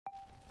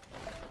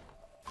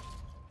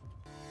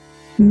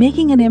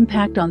Making an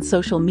impact on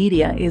social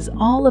media is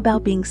all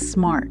about being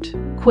smart,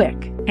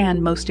 quick,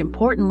 and most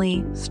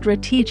importantly,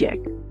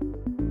 strategic.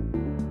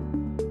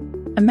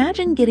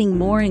 Imagine getting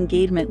more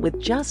engagement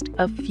with just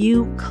a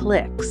few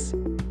clicks.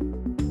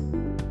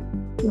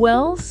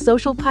 Well,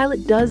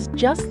 SocialPilot does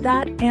just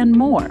that and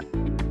more.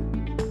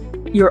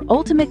 Your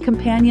ultimate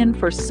companion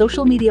for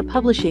social media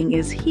publishing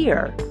is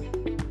here.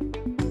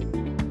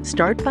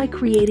 Start by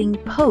creating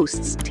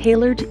posts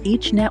tailored to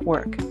each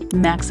network,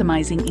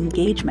 maximizing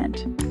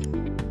engagement.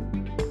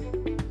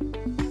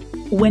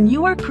 When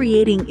you are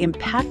creating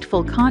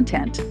impactful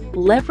content,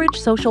 leverage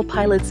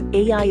SocialPilot's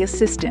AI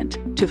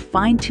assistant to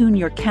fine-tune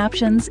your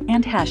captions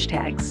and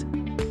hashtags.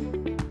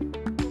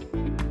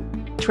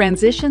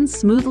 Transition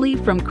smoothly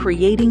from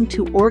creating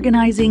to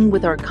organizing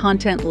with our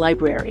content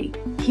library.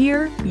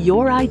 Here,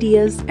 your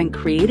ideas and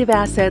creative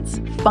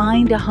assets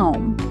find a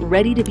home,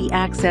 ready to be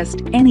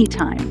accessed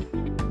anytime.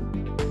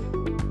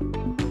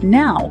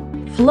 Now,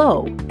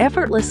 flow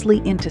effortlessly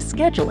into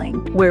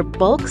scheduling, where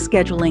bulk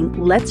scheduling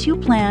lets you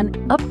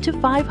plan up to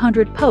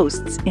 500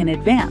 posts in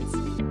advance.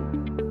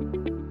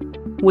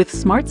 With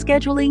smart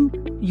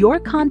scheduling, your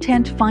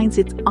content finds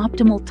its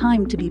optimal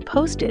time to be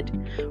posted,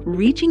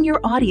 reaching your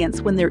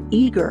audience when they're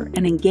eager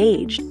and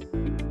engaged.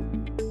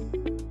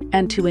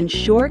 And to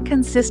ensure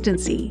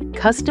consistency,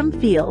 custom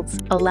fields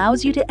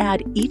allows you to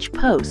add each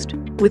post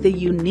with a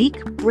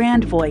unique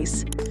brand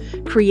voice,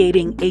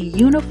 creating a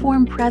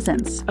uniform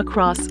presence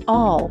across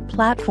all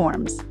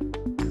platforms.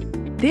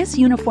 This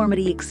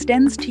uniformity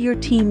extends to your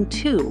team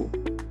too.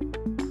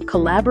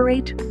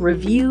 Collaborate,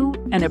 review,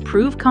 and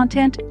approve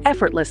content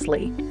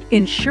effortlessly,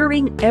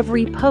 ensuring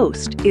every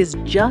post is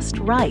just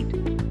right.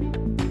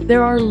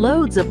 There are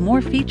loads of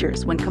more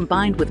features when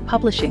combined with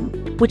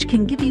publishing, which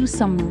can give you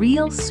some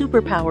real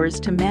superpowers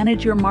to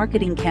manage your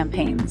marketing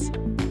campaigns.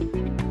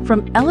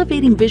 From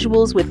elevating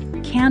visuals with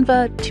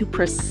Canva to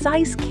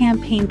precise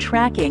campaign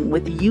tracking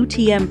with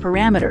UTM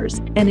parameters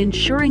and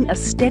ensuring a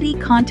steady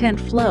content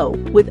flow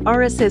with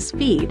RSS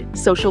feed,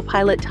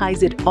 SocialPilot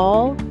ties it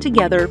all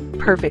together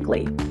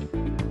perfectly.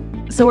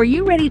 So are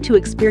you ready to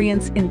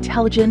experience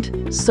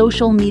intelligent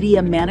social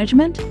media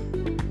management?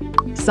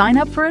 Sign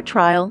up for a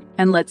trial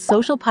and let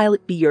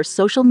SocialPilot be your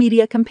social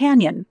media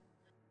companion.